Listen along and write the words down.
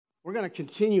We're going to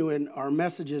continue in our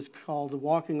messages called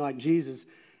Walking Like Jesus.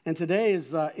 And today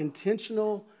is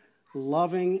intentional,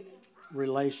 loving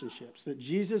relationships. That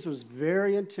Jesus was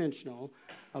very intentional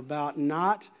about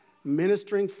not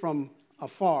ministering from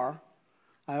afar.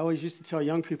 I always used to tell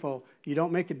young people, you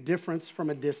don't make a difference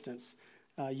from a distance.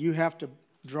 You have to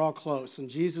draw close. And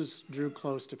Jesus drew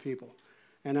close to people.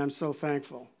 And I'm so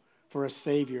thankful for a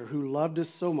Savior who loved us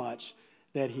so much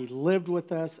that he lived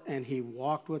with us and he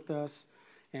walked with us.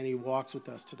 And he walks with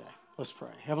us today. Let's pray.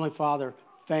 Heavenly Father,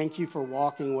 thank you for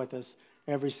walking with us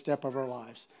every step of our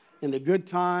lives. In the good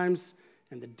times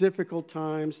and the difficult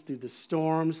times, through the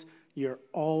storms, you're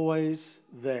always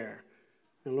there.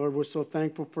 And Lord, we're so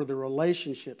thankful for the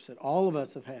relationships that all of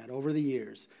us have had over the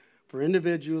years, for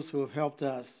individuals who have helped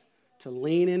us to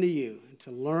lean into you, and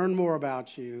to learn more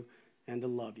about you, and to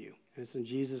love you. And it's in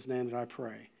Jesus' name that I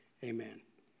pray. Amen.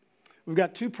 We've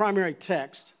got two primary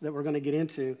texts that we're going to get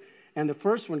into. And the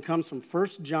first one comes from 1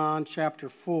 John chapter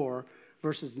 4,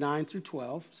 verses 9 through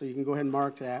 12. So you can go ahead and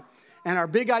mark that. And our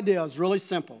big idea is really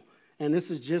simple. And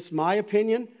this is just my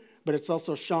opinion, but it's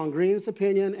also Sean Green's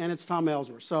opinion, and it's Tom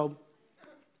Ellsworth. So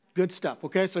good stuff.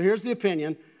 Okay, so here's the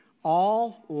opinion.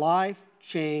 All life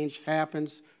change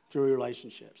happens through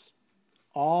relationships.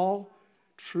 All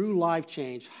true life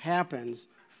change happens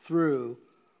through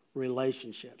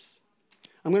relationships.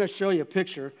 I'm going to show you a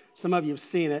picture. Some of you have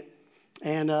seen it.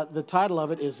 And the title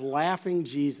of it is Laughing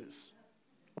Jesus.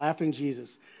 Laughing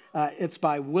Jesus. It's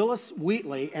by Willis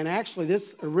Wheatley. And actually,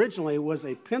 this originally was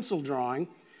a pencil drawing.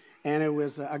 And it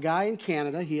was a guy in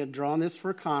Canada. He had drawn this for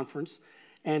a conference.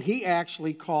 And he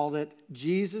actually called it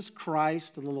Jesus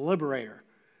Christ the Liberator.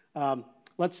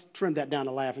 Let's trim that down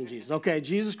to Laughing Jesus. Okay,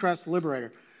 Jesus Christ the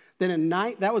Liberator. Then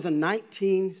that was in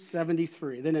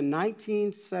 1973. Then in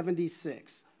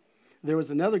 1976, there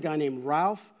was another guy named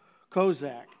Ralph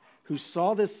Kozak, who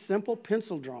saw this simple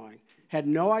pencil drawing, had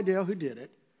no idea who did it,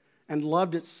 and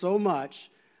loved it so much.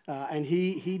 And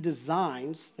he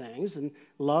designs things and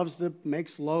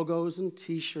makes logos and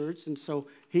T-shirts. And so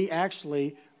he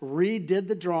actually redid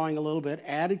the drawing a little bit,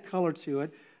 added color to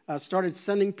it, started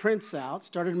sending prints out,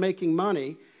 started making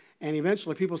money. And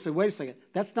eventually people said, wait a second,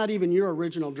 that's not even your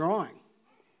original drawing.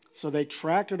 So they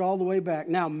tracked it all the way back.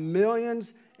 Now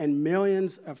millions and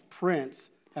millions of prints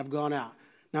have gone out.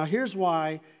 Now here's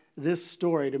why this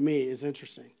story to me is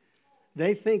interesting.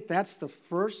 They think that's the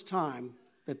first time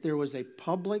that there was a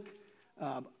public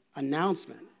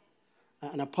announcement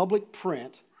and a public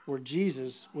print where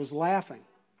Jesus was laughing.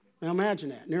 Now imagine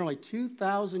that. Nearly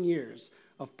 2,000 years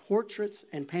of portraits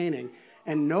and painting,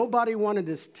 and nobody wanted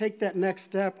to take that next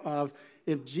step of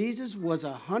if Jesus was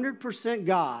 100%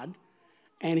 God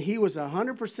and he was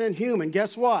 100% human,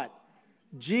 guess what?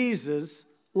 Jesus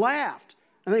laughed.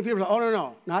 I think people are like, oh,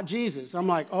 no, not Jesus. I'm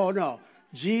like, oh, no,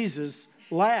 Jesus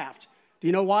laughed. Do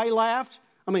you know why he laughed?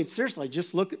 I mean, seriously,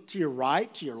 just look to your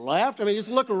right, to your left. I mean, just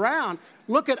look around.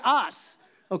 Look at us,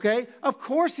 okay? Of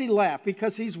course he laughed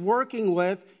because he's working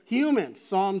with humans.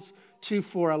 Psalms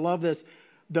 2:4, I love this.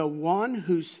 The one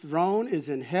whose throne is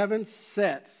in heaven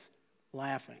sits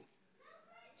laughing.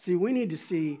 See, we need to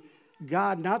see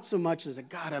God not so much as a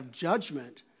God of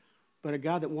judgment, but a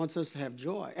God that wants us to have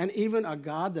joy. And even a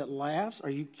God that laughs. Are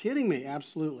you kidding me?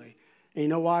 Absolutely. And you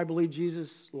know why I believe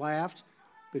Jesus laughed?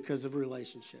 Because of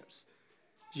relationships.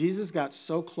 Jesus got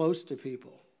so close to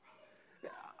people.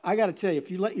 I got to tell you, if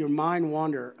you let your mind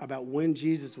wander about when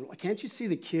Jesus, can't you see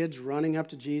the kids running up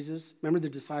to Jesus? Remember the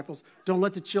disciples? Don't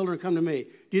let the children come to me.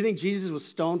 Do you think Jesus was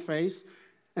stone-faced?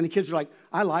 And the kids are like,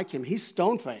 I like him. He's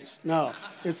stone-faced. No.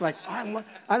 It's like,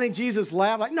 I think Jesus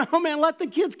laughed like, no, man, let the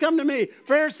kids come to me.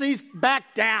 Pharisees,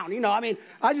 back down.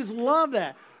 I just love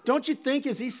that. Don't you think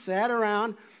as he sat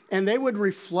around and they would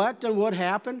reflect on what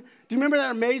happened? Do you remember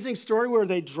that amazing story where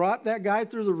they dropped that guy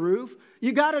through the roof?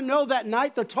 You got to know that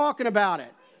night they're talking about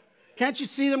it. Can't you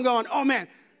see them going, oh, man,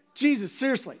 Jesus,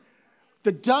 seriously.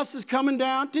 The dust is coming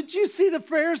down. Did you see the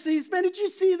Pharisees? Man, did you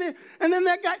see the... And then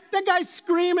that guy's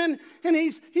screaming, and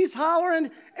he's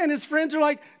hollering, and his friends are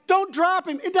like, don't drop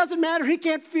him. It doesn't matter. He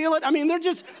can't feel it. I mean, they're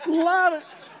just loving it.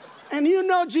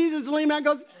 And Jesus leans back and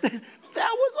goes, that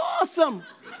was awesome.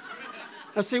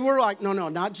 Now, see, we're like, no,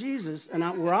 not Jesus. And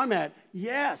where I'm at,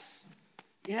 yes.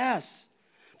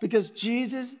 Because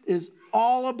Jesus is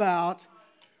all about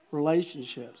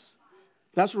relationships.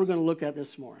 That's what we're going to look at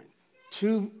this morning.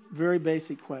 Two very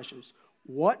basic questions.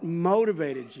 What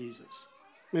motivated Jesus?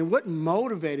 What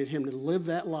motivated him to live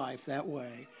that life that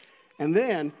way? And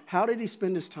then, how did he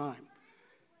spend his time?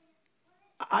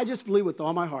 I just believe with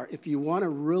all my heart, if you want to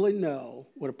really know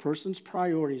what a person's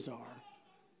priorities are,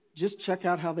 just check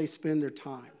out how they spend their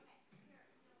time.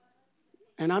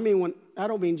 And I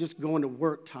don't mean just going to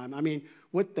work time. I mean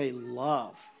what they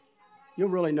love. You'll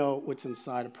really know what's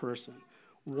inside a person.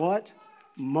 What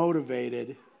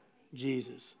motivated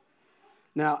Jesus?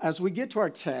 Now, as we get to our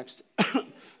text,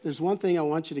 there's one thing I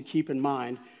want you to keep in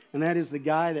mind, and that is the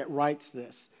guy that writes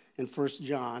this in 1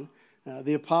 John.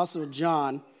 The Apostle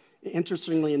John,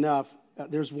 interestingly enough,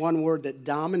 there's one word that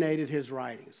dominated his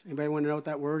writings. Anybody want to know what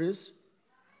that word is?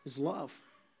 It's love.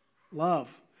 Love.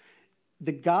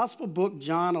 The gospel book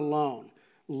John alone,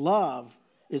 love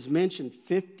is mentioned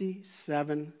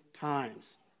 57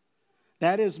 times.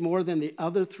 That is more than the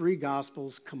other three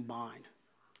gospels combined.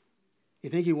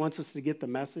 You think he wants us to get the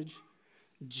message?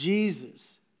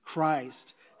 Jesus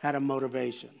Christ had a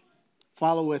motivation.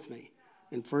 Follow with me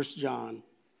in 1 John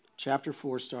chapter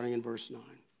 4, starting in verse 9.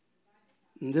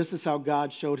 And this is how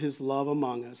God showed his love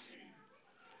among us.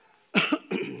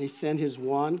 He sent his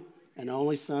one and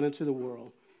only Son into the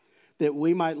world that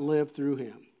we might live through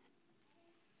him.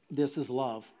 This is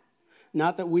love.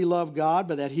 Not that we love God,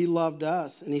 but that he loved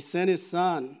us. And he sent his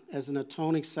Son as an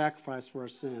atoning sacrifice for our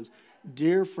sins.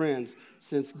 Dear friends,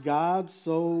 since God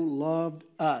so loved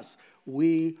us,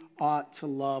 we ought to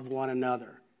love one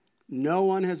another. No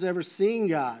one has ever seen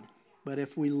God, but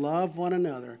if we love one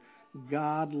another,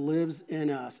 God lives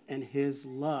in us, and his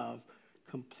love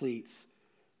completes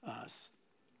us.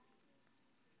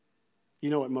 You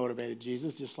know what motivated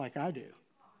Jesus, just like I do.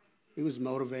 He was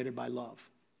motivated by love.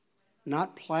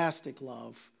 Not plastic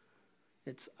love.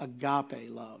 It's agape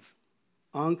love.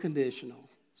 Unconditional,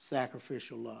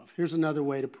 sacrificial love. Here's another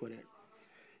way to put it.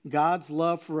 God's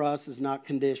love for us is not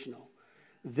conditional.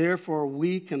 Therefore,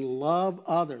 we can love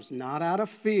others, not out of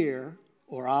fear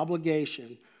or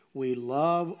obligation. We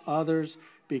love others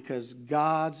because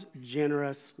God's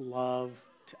generous love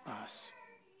to us.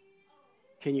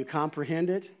 Can you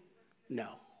comprehend it? No.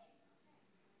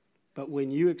 But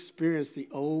when you experience the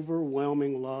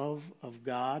overwhelming love of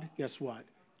God, guess what?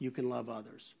 You can love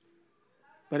others.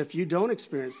 But if you don't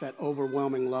experience that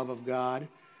overwhelming love of God,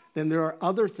 then there are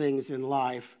other things in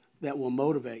life that will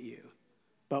motivate you.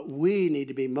 But we need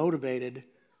to be motivated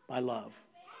by love.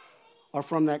 Or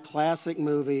from that classic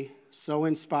movie, so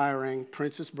inspiring,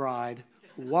 Princess Bride,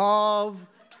 love,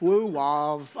 twoo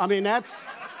love. I mean, that's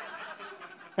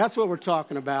what we're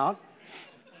talking about.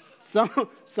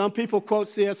 Some people quote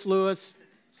C.S. Lewis,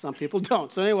 some people don't.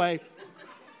 So anyway,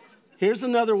 here's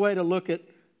another way to look at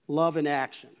love in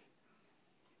action,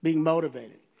 being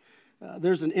motivated.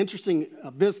 There's an interesting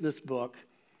business book,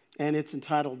 and it's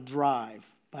entitled Drive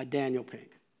by Daniel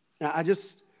Pink. Now, I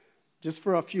just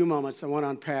for a few moments, I want to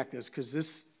unpack this because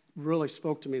this really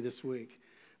spoke to me this week,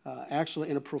 actually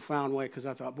in a profound way, because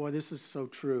I thought, boy, this is so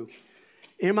true.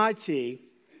 MIT,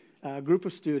 a group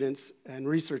of students and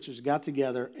researchers got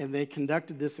together, and they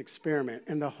conducted this experiment.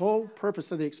 And the whole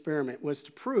purpose of the experiment was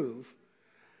to prove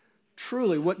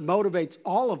truly what motivates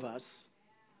all of us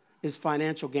is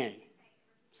financial gain.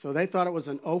 So they thought it was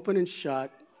an open and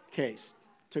shut case.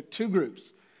 Took two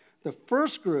groups. The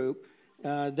first group,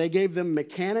 they gave them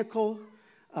mechanical,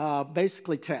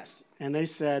 basically tests. And they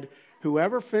said,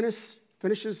 whoever finishes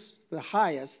the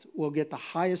highest will get the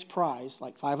highest prize,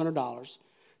 like $500,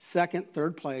 second,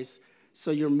 third place. So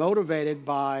you're motivated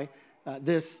by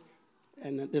this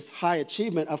high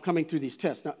achievement of coming through these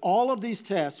tests. Now, all of these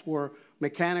tests were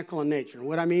mechanical in nature. And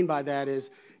what I mean by that is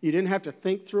you didn't have to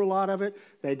think through a lot of it.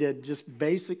 They did just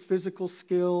basic physical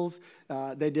skills.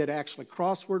 They did actually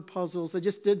crossword puzzles. They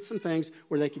just did some things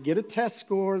where they could get a test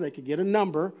score, they could get a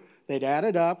number, they'd add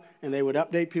it up, and they would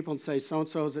update people and say,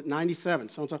 so-and-so is at 97,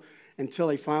 so-and-so, until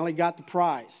they finally got the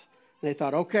prize. They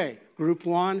thought, okay, group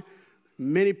one,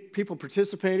 many people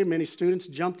participated, many students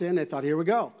jumped in. They thought, here we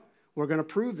go. We're going to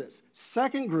prove this.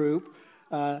 Second group,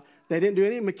 they didn't do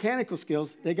any mechanical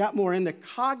skills. They got more into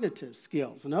cognitive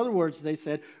skills. In other words, they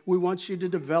said, we want you to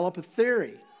develop a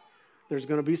theory. There's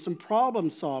going to be some problem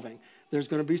solving. There's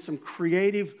going to be some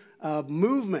creative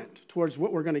movement towards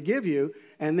what we're going to give you.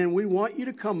 And then we want you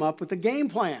to come up with a game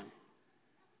plan.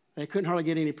 They couldn't hardly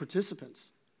get any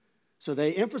participants. So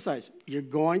they emphasized, you're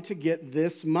going to get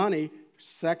this money,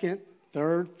 second,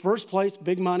 third, first place,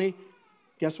 big money.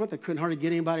 Guess what? They couldn't hardly get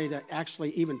anybody to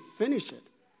actually even finish it.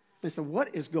 They said,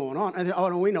 what is going on? And they said, oh,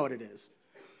 no, we know what it is.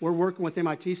 We're working with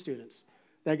MIT students.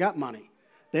 They got money.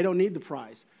 They don't need the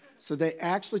prize. So they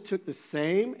actually took the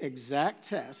same exact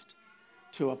test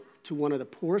to one of the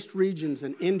poorest regions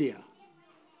in India.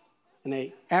 And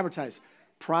they advertised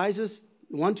prizes,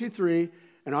 1, 2, 3,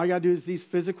 and all you got to do is these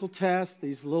physical tests,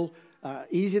 these little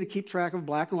easy to keep track of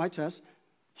black and white tests,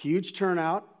 huge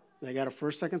turnout. They got a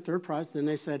first, second, third prize. Then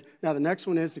they said, now the next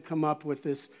one is to come up with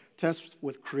this test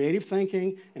with creative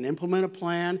thinking and implement a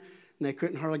plan. and they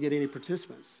couldn't hardly get any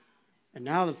participants. And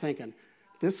now they're thinking,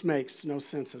 this makes no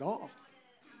sense at all.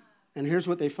 And here's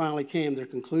what they finally came. Their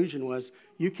conclusion was,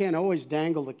 you can't always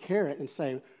dangle the carrot and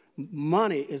say,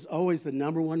 money is always the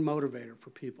number one motivator for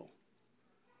people.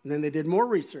 And then they did more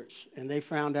research, and they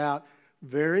found out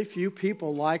very few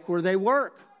people like where they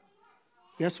work.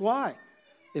 Guess why?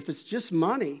 If it's just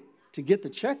money to get the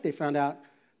check, they found out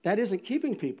that isn't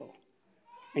keeping people.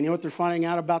 And you know what they're finding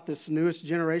out about this newest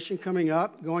generation coming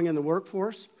up, going in the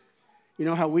workforce? You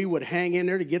know how we would hang in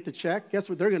there to get the check? Guess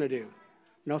what they're going to do?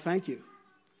 No, thank you.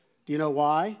 Do you know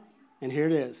why? And here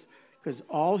it is. Because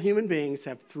all human beings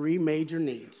have three major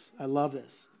needs. I love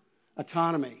this.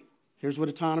 Autonomy. Here's what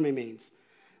autonomy means.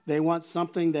 They want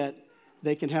something that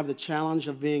they can have the challenge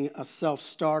of being a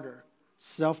self-starter,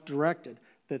 self-directed,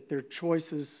 that their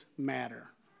choices matter.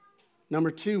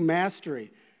 Number two,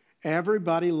 mastery.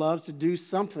 Everybody loves to do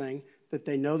something that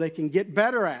they know they can get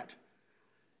better at.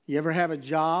 You ever have a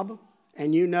job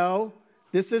and you know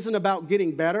this isn't about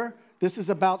getting better, this is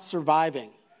about surviving.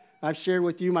 I've shared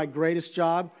with you my greatest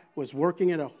job was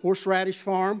working at a horseradish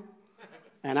farm.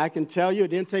 And I can tell you it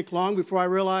didn't take long before I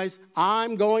realized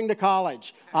I'm going to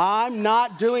college. I'm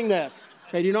not doing this.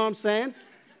 Okay, do you know what I'm saying?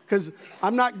 Because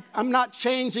I'm not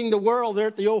changing the world there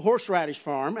at the old horseradish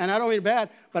farm. And I don't mean it bad,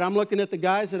 but I'm looking at the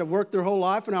guys that have worked their whole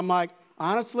life, and I'm like,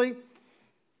 honestly,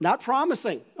 not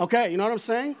promising. Okay, you know what I'm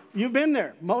saying? You've been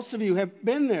there. Most of you have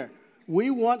been there.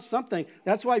 We want something.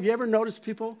 That's why, have you ever noticed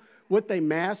people, what they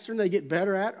master and they get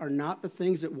better at are not the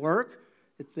things that work.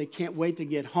 They can't wait to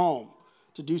get home,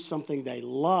 to do something they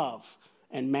love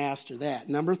and master that.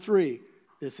 Number three,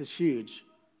 this is huge,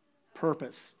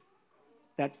 purpose.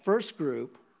 That first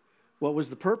group, what was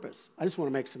the purpose? I just want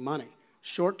to make some money.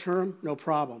 Short term, no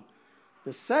problem.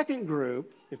 The second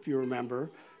group, if you remember,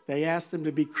 they asked them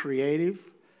to be creative.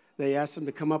 They asked them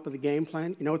to come up with a game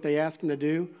plan. You know what they asked them to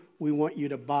do? We want you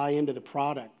to buy into the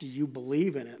product. Do you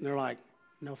believe in it? And they're like,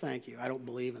 no, thank you. I don't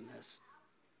believe in this.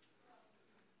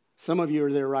 Some of you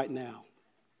are there right now.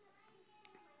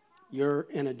 You're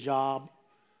in a job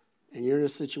and you're in a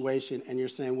situation and you're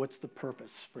saying, what's the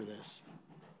purpose for this?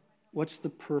 What's the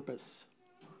purpose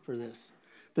for this?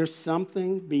 There's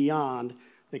something beyond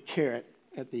the carrot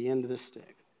at the end of the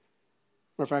stick.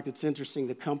 Matter of fact, it's interesting.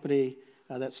 The company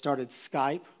that started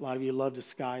Skype, a lot of you love to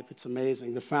Skype. It's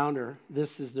amazing. The founder,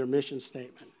 this is their mission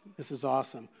statement. This is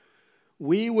awesome.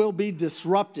 We will be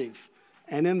disruptive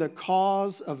and in the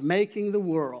cause of making the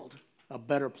world a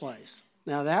better place.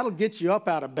 Now, that'll get you up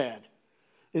out of bed.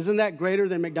 Isn't that greater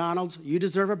than McDonald's? You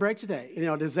deserve a break today. You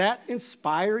know, does that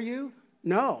inspire you?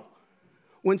 No.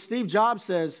 When Steve Jobs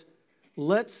says,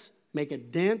 let's make a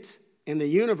dent in the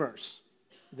universe,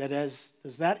 does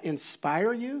that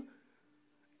inspire you?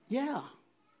 Yeah.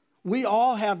 We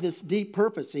all have this deep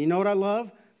purpose. And you know what I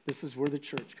love? This is where the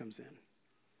church comes in.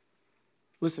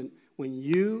 Listen, when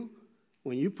you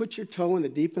put your toe in the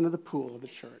deep end of the pool of the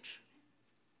church,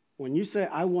 when you say,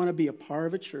 I want to be a part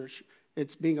of a church,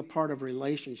 it's being a part of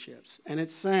relationships. And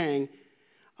it's saying,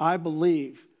 I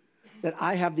believe that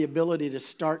I have the ability to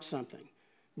start something.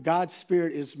 God's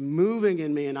Spirit is moving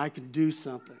in me and I can do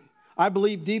something. I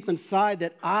believe deep inside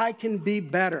that I can be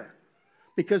better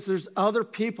because there's other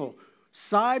people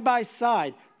side by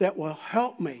side that will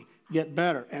help me get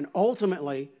better. And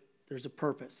ultimately, there's a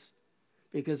purpose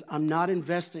because I'm not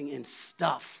investing in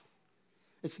stuff.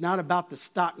 It's not about the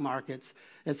stock markets.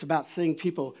 It's about seeing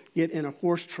people get in a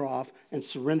horse trough and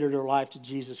surrender their life to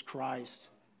Jesus Christ.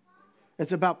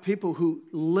 It's about people who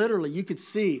literally you could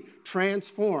see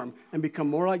transform and become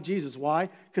more like Jesus. Why?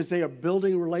 Because they are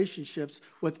building relationships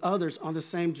with others on the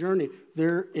same journey.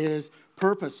 There is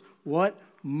purpose. What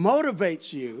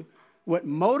motivates you, what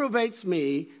motivates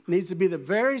me, needs to be the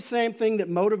very same thing that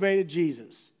motivated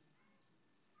Jesus.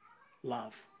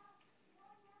 Love.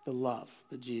 The love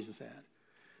that Jesus had.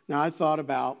 Now, I thought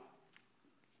about,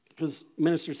 because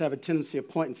ministers have a tendency of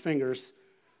pointing fingers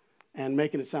and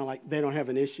making it sound like they don't have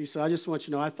an issue. So I just want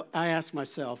you to know, I asked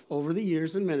myself, over the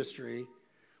years in ministry,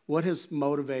 what has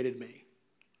motivated me?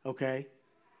 Okay?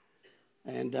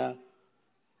 And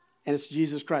it's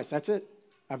Jesus Christ. That's it.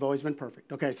 I've always been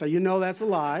perfect. Okay, so you know that's a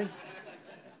lie.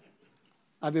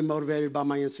 I've been motivated by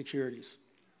my insecurities.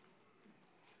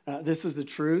 This is the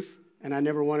truth, and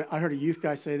I heard a youth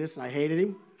guy say this, and I hated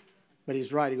him, but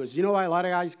he's right. He goes, you know why a lot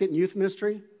of guys get in youth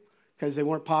ministry? Because they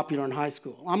weren't popular in high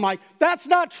school. I'm like, that's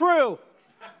not true.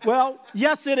 Well,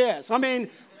 yes, it is. I mean,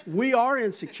 we are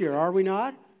insecure, are we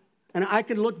not? And I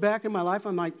can look back in my life,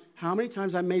 I'm like, how many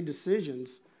times I made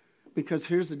decisions because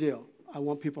here's the deal. I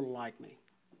want people to like me.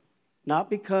 Not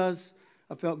because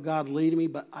I felt God leading me,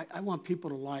 but I want people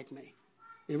to like me.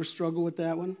 You ever struggle with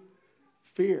that one?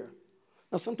 Fear.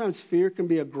 Now, sometimes fear can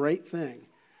be a great thing.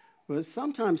 But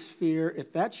sometimes fear,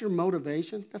 if that's your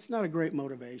motivation, that's not a great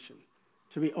motivation.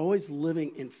 To be always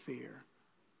living in fear.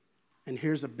 And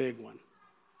here's a big one.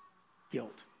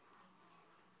 Guilt.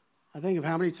 I think of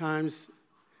how many times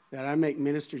that I make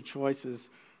ministry choices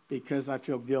because I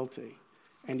feel guilty.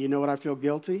 And you know what I feel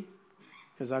guilty?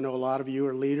 Because I know a lot of you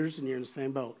are leaders and you're in the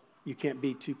same boat. You can't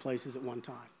be two places at one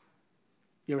time.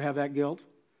 You ever have that guilt?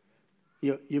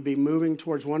 You'll be moving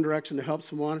towards one direction to help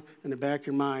someone. In the back of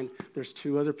your mind, there's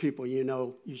two other people you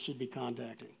know you should be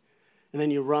contacting. And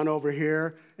then you run over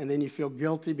here, and then you feel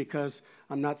guilty because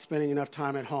I'm not spending enough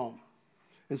time at home.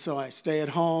 And so I stay at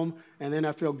home, and then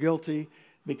I feel guilty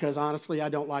because, honestly, I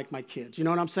don't like my kids. You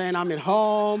know what I'm saying? I'm at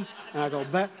home, and I go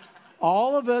back.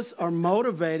 All of us are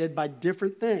motivated by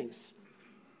different things.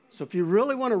 So if you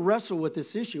really want to wrestle with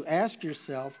this issue, ask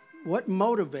yourself, what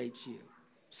motivates you?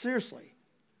 Seriously.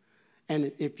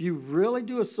 And if you really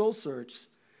do a soul search,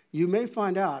 you may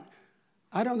find out,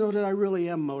 I don't know that I really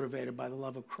am motivated by the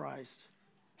love of Christ.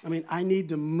 I mean, I need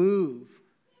to move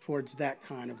towards that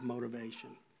kind of motivation.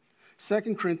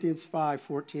 2 Corinthians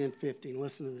 5:14 and 15,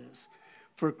 listen to this.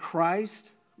 For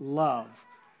Christ's love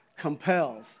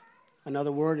compels,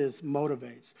 another word is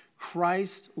motivates.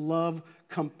 Christ's love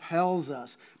compels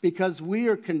us because we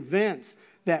are convinced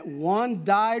that one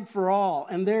died for all,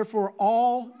 and therefore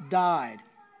all died.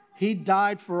 He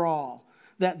died for all,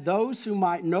 that those who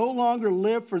might no longer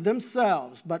live for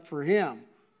themselves, but for him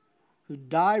who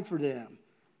died for them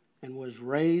and was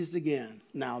raised again.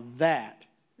 Now that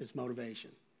is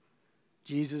motivation.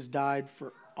 Jesus died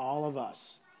for all of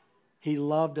us. He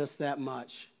loved us that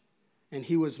much, and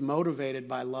he was motivated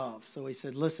by love. So he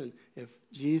said, listen, if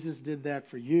Jesus did that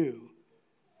for you,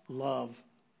 love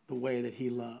the way that he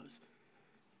loves.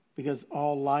 Because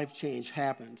all life change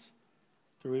happens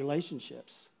through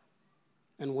relationships.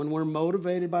 And when we're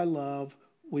motivated by love,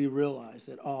 we realize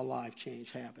that all life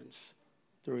change happens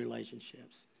through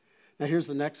relationships. Now here's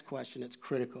the next question. It's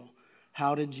critical.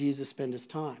 How did Jesus spend his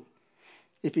time?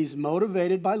 If he's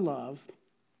motivated by love,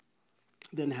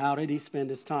 then how did he spend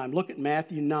his time? Look at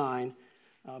Matthew 9,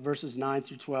 verses 9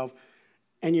 through 12.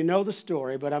 And you know the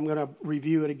story, but I'm going to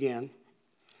review it again.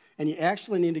 And you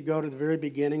actually need to go to the very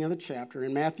beginning of the chapter.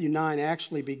 And Matthew 9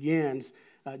 actually begins,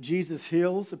 Jesus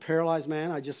heals a paralyzed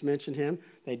man. I just mentioned him.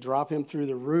 They drop him through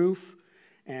the roof.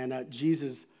 And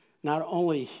Jesus not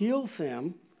only heals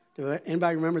him,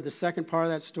 anybody remember the second part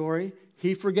of that story?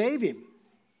 He forgave him.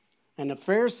 And the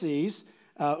Pharisees,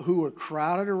 who were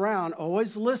crowded around,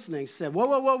 always listening, said, whoa,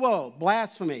 whoa, whoa, whoa,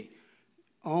 blasphemy.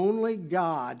 Only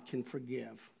God can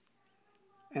forgive.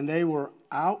 And they were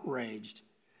outraged.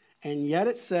 And yet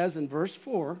it says in verse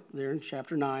 4, there in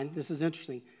chapter 9, this is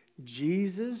interesting,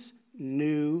 Jesus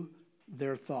knew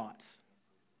their thoughts.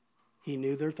 He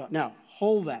knew their thoughts. Now,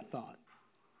 hold that thought.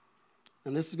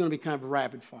 And this is going to be kind of a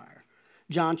rapid fire.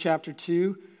 John chapter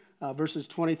 2, verses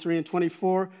 23 and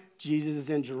 24, Jesus is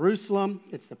in Jerusalem.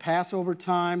 It's the Passover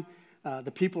time.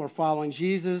 The people are following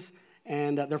Jesus,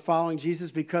 and they're following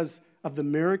Jesus because of the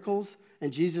miracles.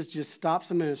 And Jesus just stops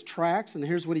them in his tracks. And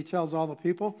here's what he tells all the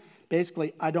people.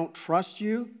 Basically, I don't trust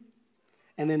you.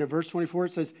 And then in verse 24,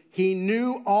 it says, he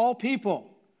knew all people.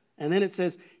 And then it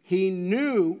says, he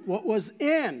knew what was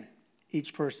in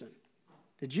each person.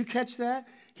 Did you catch that?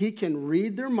 He can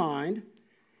read their mind.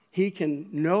 He can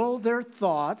know their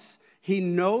thoughts. He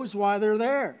knows why they're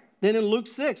there. Then in Luke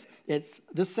 6, it's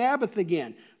the Sabbath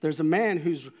again. There's a man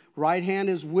whose right hand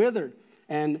is withered,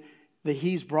 and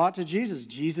he's brought to Jesus.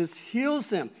 Jesus heals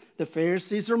him. The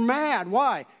Pharisees are mad.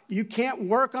 Why? You can't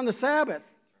work on the Sabbath.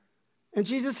 And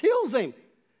Jesus heals him.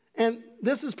 And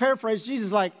this is paraphrased. Jesus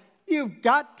is like, you've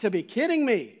got to be kidding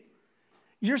me.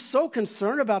 You're so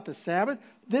concerned about the Sabbath.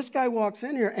 This guy walks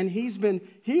in here and he's been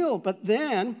healed. But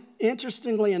then,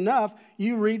 interestingly enough,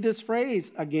 you read this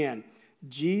phrase again.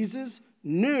 Jesus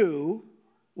knew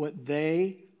what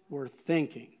they were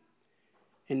thinking.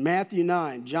 In Matthew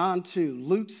 9, John 2,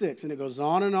 Luke 6, and it goes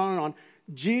on and on and on.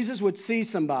 Jesus would see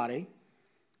somebody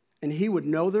and he would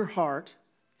know their heart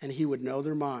and he would know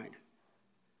their mind.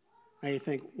 Now you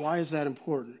think, why is that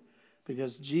important?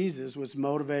 Because Jesus was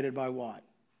motivated by what?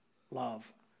 Love.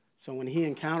 So when he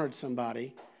encountered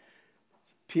somebody,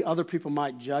 other people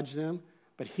might judge them,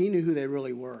 but he knew who they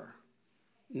really were.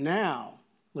 Now,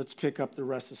 let's pick up the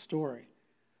rest of the story.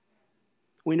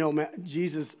 We know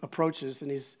Jesus approaches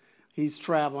and he's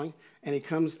traveling, and he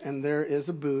comes, and there is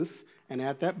a booth, and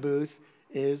at that booth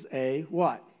is a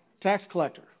what? Tax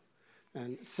collector.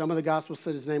 And some of the Gospels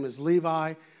said his name is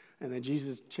Levi, and then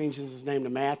Jesus changes his name to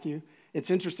Matthew. It's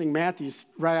interesting, Matthew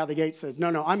right out of the gate says,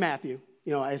 no, I'm Matthew,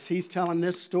 as he's telling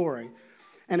this story.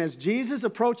 And as Jesus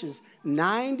approaches,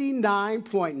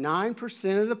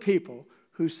 99.9% of the people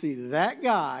who see that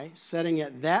guy sitting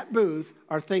at that booth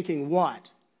are thinking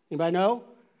what? Anybody know?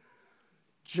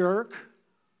 Jerk,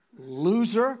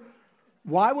 loser.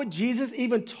 Why would Jesus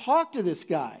even talk to this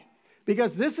guy?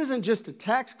 Because this isn't just a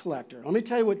tax collector. Let me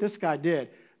tell you what this guy did.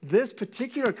 This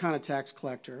particular kind of tax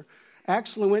collector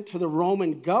actually went to the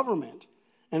Roman government,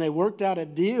 and they worked out a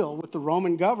deal with the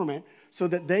Roman government so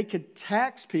that they could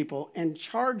tax people and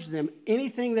charge them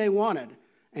anything they wanted.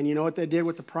 And you know what they did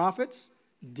with the profits?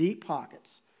 Deep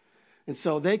pockets. And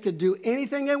so they could do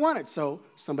anything they wanted. So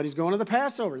somebody's going to the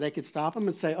Passover. They could stop them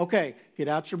and say, okay, get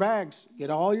out your bags. Get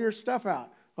all your stuff out.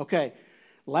 Okay,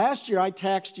 last year I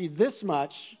taxed you this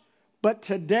much, but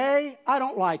today I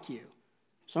don't like you.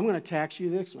 So I'm going to tax you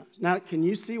this much. Now, can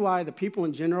you see why the people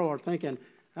in general are thinking,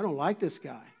 I don't like this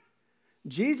guy?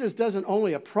 Jesus doesn't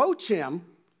only approach him.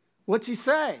 What's he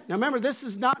say? Now remember, this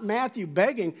is not Matthew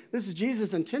begging. This is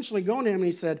Jesus intentionally going to him, and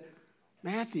he said,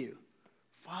 Matthew,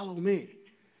 follow me.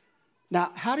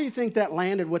 Now, how do you think that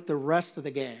landed with the rest of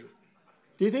the gang?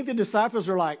 Do you think the disciples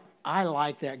are like, I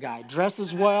like that guy,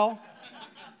 dresses well,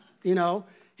 you know,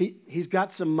 he's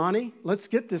got some money, let's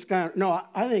get this guy. No,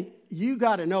 I think you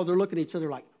got to know they're looking at each other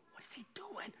like, what is he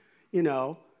doing? You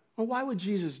know, well, why would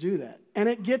Jesus do that? And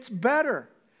it gets better.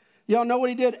 Y'all know what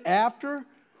he did after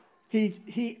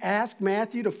he asked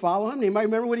Matthew to follow him? Anybody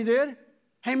remember what he did?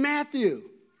 Hey, Matthew,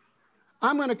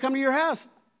 I'm going to come to your house.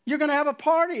 You're going to have a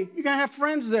party. You're going to have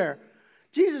friends there.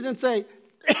 Jesus didn't say,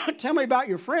 tell me about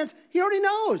your friends. He already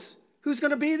knows who's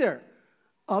going to be there.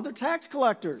 Other tax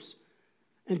collectors.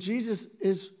 And Jesus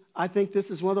is, I think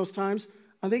this is one of those times,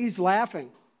 I think he's laughing.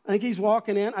 I think he's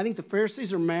walking in. I think the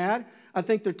Pharisees are mad. I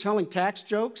think they're telling tax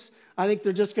jokes. I think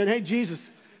they're just going, hey,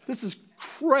 Jesus, this is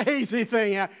crazy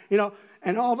thing. You know,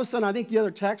 and all of a sudden, I think the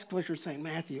other tax collectors are saying,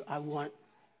 Matthew, I want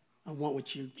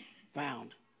what you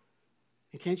found.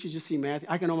 And can't you just see Matthew?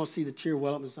 I can almost see the tear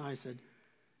well up in his eye. I said,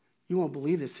 you won't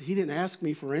believe this. He didn't ask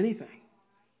me for anything.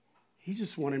 He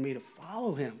just wanted me to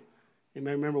follow him. You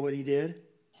may remember what he did?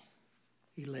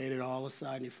 He laid it all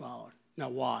aside and he followed. Now,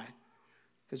 why?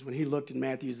 Because when he looked in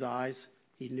Matthew's eyes,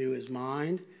 he knew his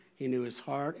mind, he knew his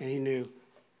heart, and he knew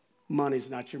money's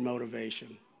not your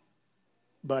motivation.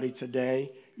 Buddy,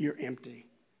 today, you're empty.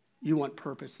 You want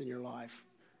purpose in your life.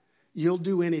 You'll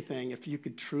do anything if you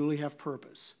could truly have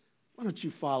purpose. Why don't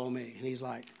you follow me? And he's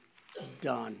like,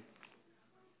 done.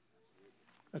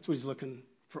 That's what he's looking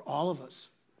for all of us.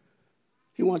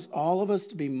 He wants all of us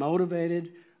to be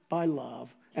motivated by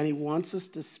love, and he wants us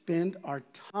to spend our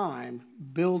time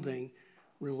building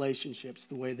relationships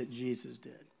the way that Jesus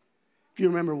did. If you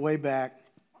remember way back,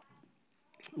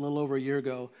 a little over a year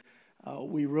ago,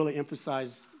 we really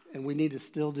emphasized, and we need to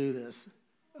still do this,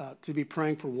 to be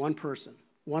praying for one person,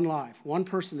 one life, one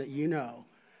person that you know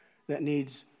that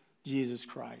needs Jesus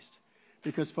Christ.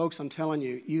 Because, folks, I'm telling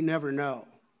you, you never know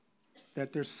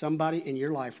that there's somebody in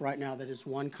your life right now that is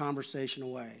one conversation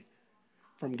away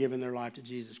from giving their life to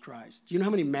Jesus Christ. Do you know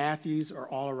how many Matthews are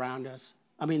all around us?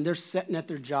 I mean, they're sitting at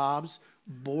their jobs,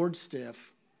 bored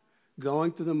stiff,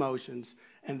 going through the motions,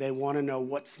 and they want to know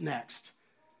what's next.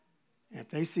 And if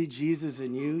they see Jesus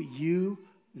in you, you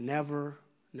never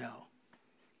know.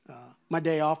 My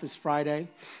day off is Friday,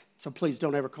 so please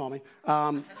don't ever call me.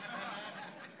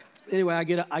 Anyway, I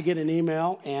get an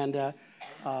email, and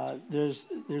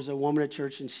there's a woman at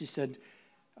church, and she said,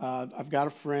 I've got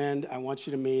a friend. I want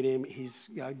you to meet him. He's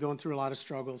going through a lot of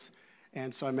struggles.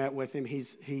 And so I met with him.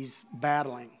 He's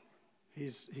battling.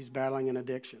 He's battling an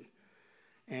addiction.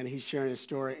 And he's sharing a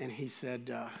story, and he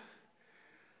said,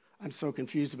 I'm so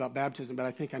confused about baptism, but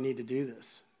I think I need to do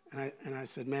this. And I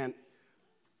said, man,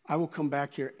 I will come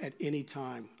back here at any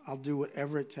time. I'll do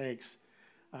whatever it takes.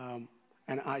 And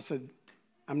I said,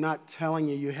 I'm not telling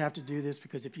you you have to do this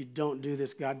because if you don't do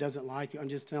this, God doesn't like you. I'm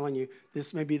just telling you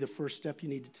this may be the first step you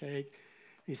need to take.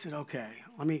 He said, okay,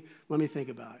 let me think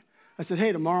about it. I said,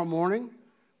 hey, tomorrow morning,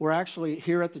 we're actually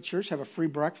here at the church, have a free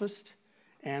breakfast.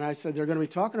 And I said, they're going to be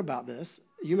talking about this.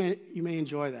 You may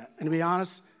enjoy that. And to be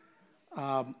honest,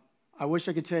 I wish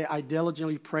I could tell you I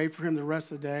diligently prayed for him the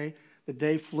rest of the day. The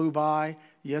day flew by.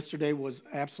 Yesterday was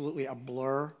absolutely a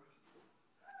blur.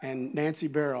 And Nancy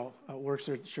Barrow works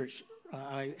there at the church.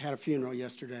 I had a funeral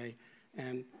yesterday,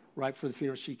 and right before the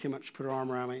funeral, she came up, she put her arm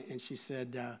around me, and she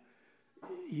said,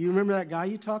 you remember that guy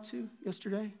you talked to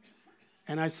yesterday?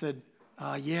 And I said,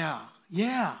 yeah.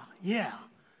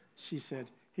 She said,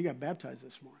 he got baptized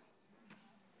this morning.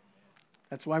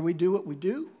 That's why we do what we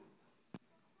do.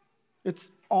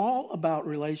 It's all about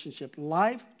relationship.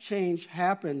 Life change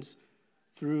happens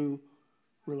through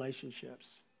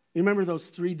relationships. You remember those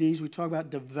 3 Ds we talk about?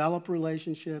 Develop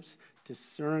relationships,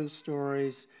 discern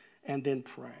stories, and then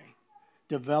pray.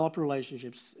 Develop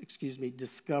relationships,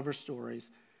 discover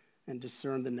stories, and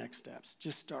discern the next steps.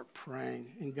 Just start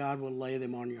praying, and God will lay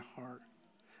them on your heart.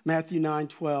 Matthew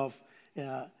 9:12,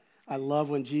 I love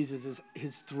when Jesus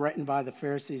is threatened by the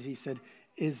Pharisees. He said,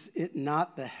 is it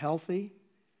not the healthy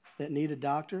that need a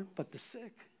doctor, but the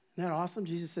sick? Isn't that awesome?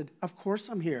 Jesus said, of course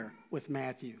I'm here with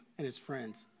Matthew and his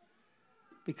friends,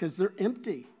 because they're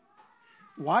empty.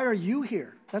 Why are you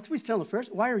here? That's what he's telling the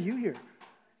Pharisees. Why are you here?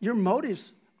 Your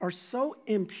motives are so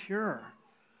impure.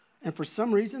 And for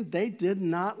some reason, they did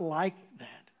not like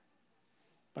that.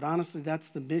 But honestly, that's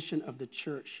the mission of the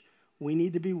church. We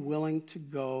need to be willing to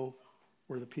go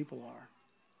where the people are.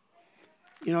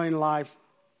 You know, in life,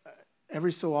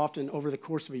 every so often over the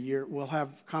course of a year, we'll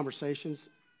have conversations.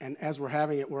 And as we're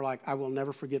having it, we're like, I will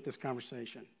never forget this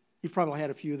conversation. You've probably had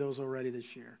a few of those already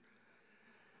this year.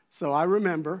 So I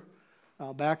remember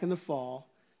back in the fall,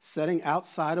 sitting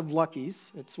outside of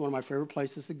Lucky's. It's one of my favorite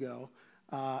places to go.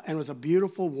 And it was a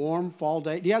beautiful, warm fall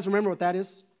day. Do you guys remember what that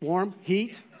is? Warm,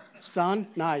 heat, sun,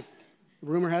 nice.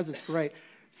 Rumor has it's great.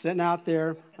 Sitting out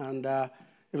there, and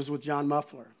it was with John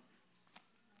Muffler.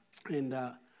 And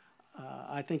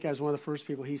I think I was one of the first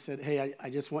people. He said, hey, I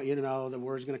just want you to know the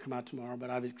word's going to come out tomorrow, but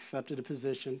I've accepted a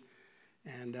position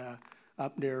and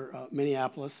up near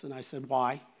Minneapolis. And I said,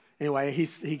 why? Anyway, he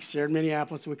shared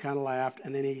Minneapolis, and we kind of laughed.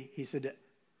 And then he said,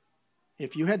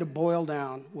 if you had to boil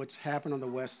down what's happened on the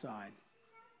west side,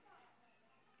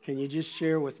 can you just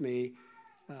share with me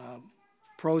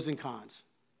pros and cons?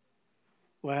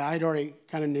 Well, I'd already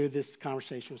kind of knew this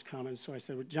conversation was coming. So I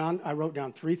said, well, John, I wrote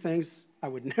down 3 things I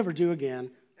would never do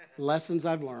again, lessons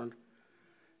I've learned.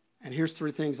 And here's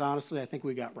 3 things, honestly, I think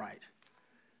we got right.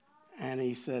 And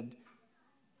he said,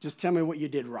 just tell me what you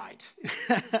did right.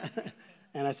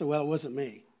 And I said, well, it wasn't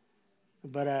me.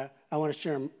 But I want to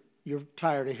share them. You're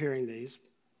tired of hearing these,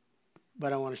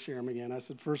 but I want to share them again. I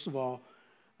said, first of all,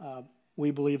 we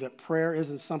believe that prayer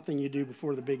isn't something you do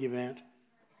before the big event.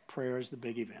 Prayer is the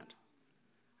big event.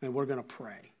 And we're going to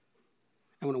pray.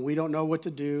 And when we don't know what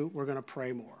to do, we're going to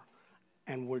pray more.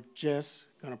 And we're just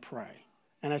going to pray.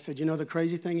 And I said, you know, the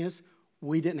crazy thing is,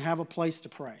 we didn't have a place to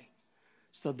pray.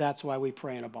 So that's why we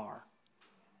pray in a bar.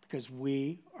 Because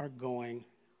we are going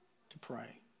to pray.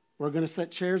 We're going to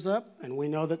set chairs up, and we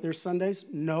know that there's Sundays.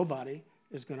 Nobody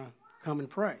is going to come and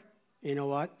pray. You know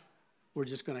what? We're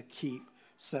just going to keep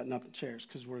setting up the chairs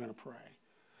because we're going to pray.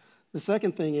 The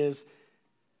second thing is,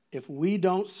 if we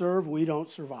don't serve, we don't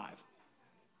survive.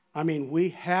 I mean, we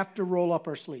have to roll up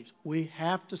our sleeves. We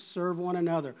have to serve one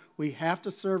another. We have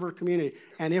to serve our community.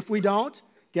 And if we don't,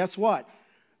 guess what?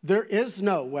 There is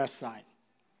no West Side.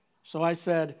 So I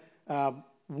said,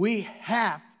 we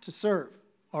have to serve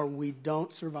or we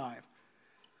don't survive.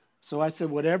 So I said,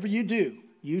 whatever you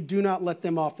do not let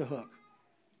them off the hook.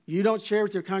 You don't share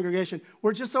with your congregation,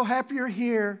 we're just so happy you're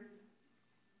here.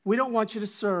 We don't want you to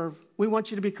serve. We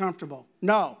want you to be comfortable.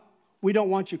 No, we don't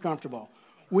want you comfortable.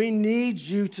 We need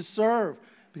you to serve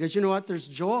because you know what? There's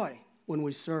joy when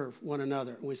we serve one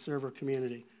another and we serve our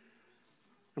community.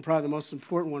 And probably the most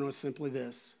important one was simply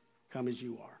this: come as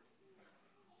you are.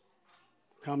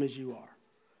 Come as you are.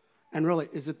 And really,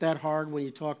 is it that hard when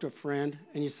you talk to a friend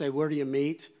and you say, where do you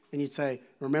meet? And you say,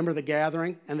 remember the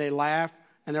gathering? And they laugh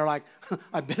and they're like,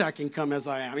 I bet I can come as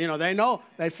I am. You know,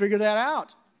 they figure that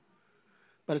out.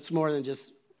 But it's more than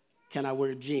just, can I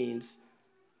wear jeans?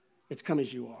 It's come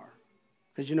as you are.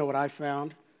 Because you know what I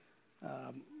found?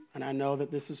 And I know that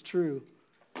this is true.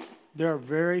 There are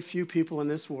very few people in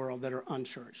this world that are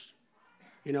unchurched.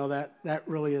 You know, that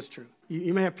really is true.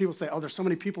 You may have people say, oh, there's so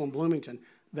many people in Bloomington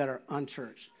that are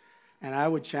unchurched. And I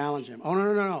would challenge them. Oh,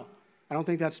 no. I don't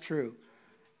think that's true.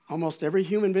 Almost every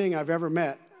human being I've ever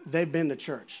met, they've been to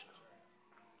church.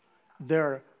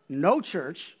 They're no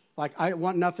church, like I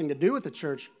want nothing to do with the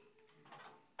church,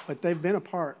 but they've been a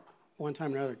part one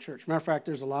time or another church. Matter of fact,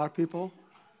 there's a lot of people,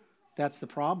 that's the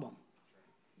problem.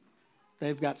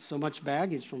 They've got so much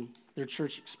baggage from their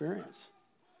church experience.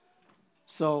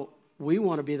 So we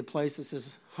want to be the place that says,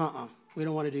 we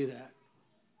don't want to do that.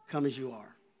 Come as you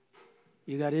are.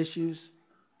 You got issues?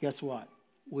 Guess what?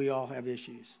 We all have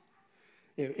issues.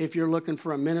 If you're looking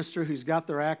for a minister who's got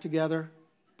their act together,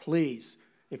 please,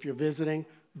 if you're visiting,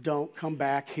 don't come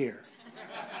back here.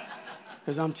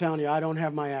 Because I'm telling you, I don't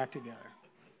have my act together.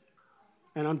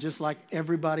 And I'm just like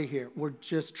everybody here. We're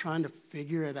just trying to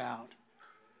figure it out.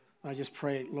 I just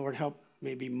pray, Lord, help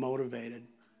me be motivated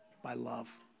by love.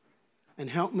 And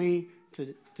help me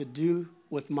to do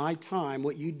with my time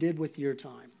what you did with your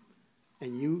time.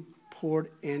 And you poured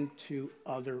into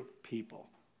other people.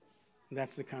 And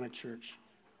that's the kind of church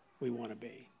we want to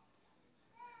be.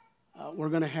 We're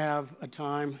going to have a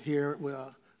time here,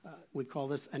 we call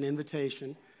this an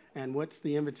invitation. And what's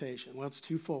the invitation? Well, it's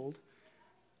twofold.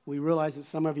 We realize that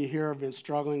some of you here have been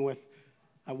struggling with,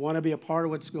 I want to be a part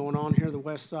of what's going on here at the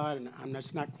West Side, and I'm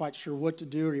just not quite sure what to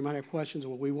do, or you might have questions.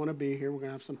 Well, we want to be here. We're going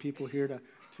to have some people here to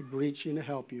greet you and to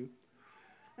help you.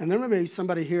 And then there may be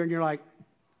somebody here, and you're like,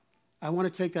 I want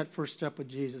to take that first step with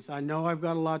Jesus. I know I've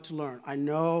got a lot to learn. I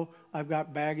know I've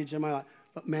got baggage in my life.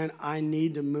 But, man, I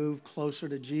need to move closer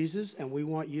to Jesus, and we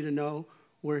want you to know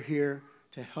we're here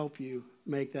to help you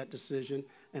make that decision.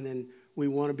 And then we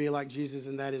want to be like Jesus,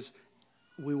 and that is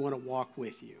we want to walk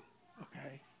with you,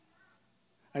 okay?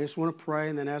 I just want to pray,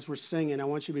 and then as we're singing, I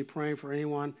want you to be praying for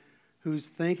anyone who's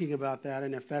thinking about that.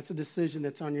 And if that's a decision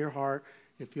that's on your heart,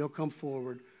 if you'll come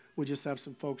forward, we just have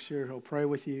some folks here who'll pray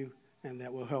with you, and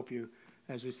that will help you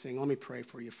as we sing. Let me pray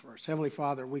for you first. Heavenly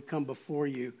Father, we come before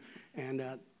you, and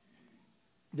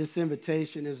this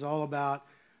invitation is all about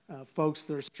folks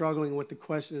that are struggling with the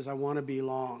question is, I want to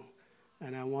belong,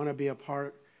 and I want to be a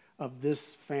part of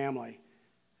this family.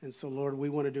 And so, Lord, we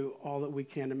want to do all that we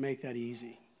can to make that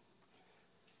easy.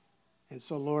 And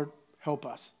so, Lord, help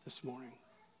us this morning.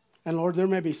 And, Lord, there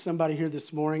may be somebody here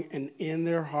this morning, and in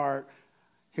their heart,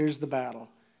 here's the battle.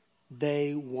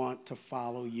 They want to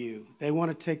follow you. They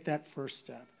want to take that first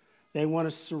step. They want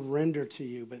to surrender to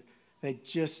you, but they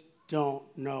just don't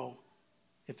know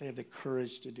if they have the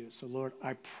courage to do it. So, Lord,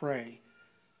 I pray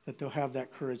that they'll have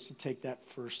that courage to take that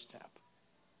first step.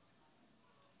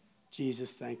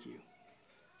 Jesus, thank you.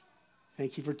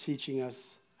 Thank you for teaching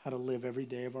us how to live every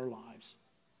day of our lives,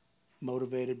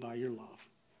 motivated by your love.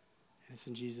 And it's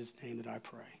in Jesus' name that I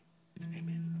pray.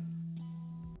 Amen.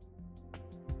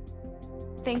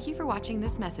 Thank you for watching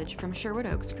this message from Sherwood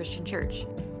Oaks Christian Church.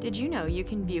 Did you know you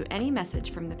can view any message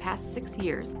from the past 6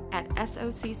 years at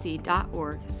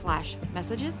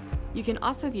socc.org/messages? You can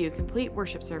also view complete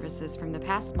worship services from the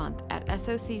past month at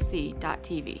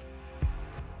socc.tv.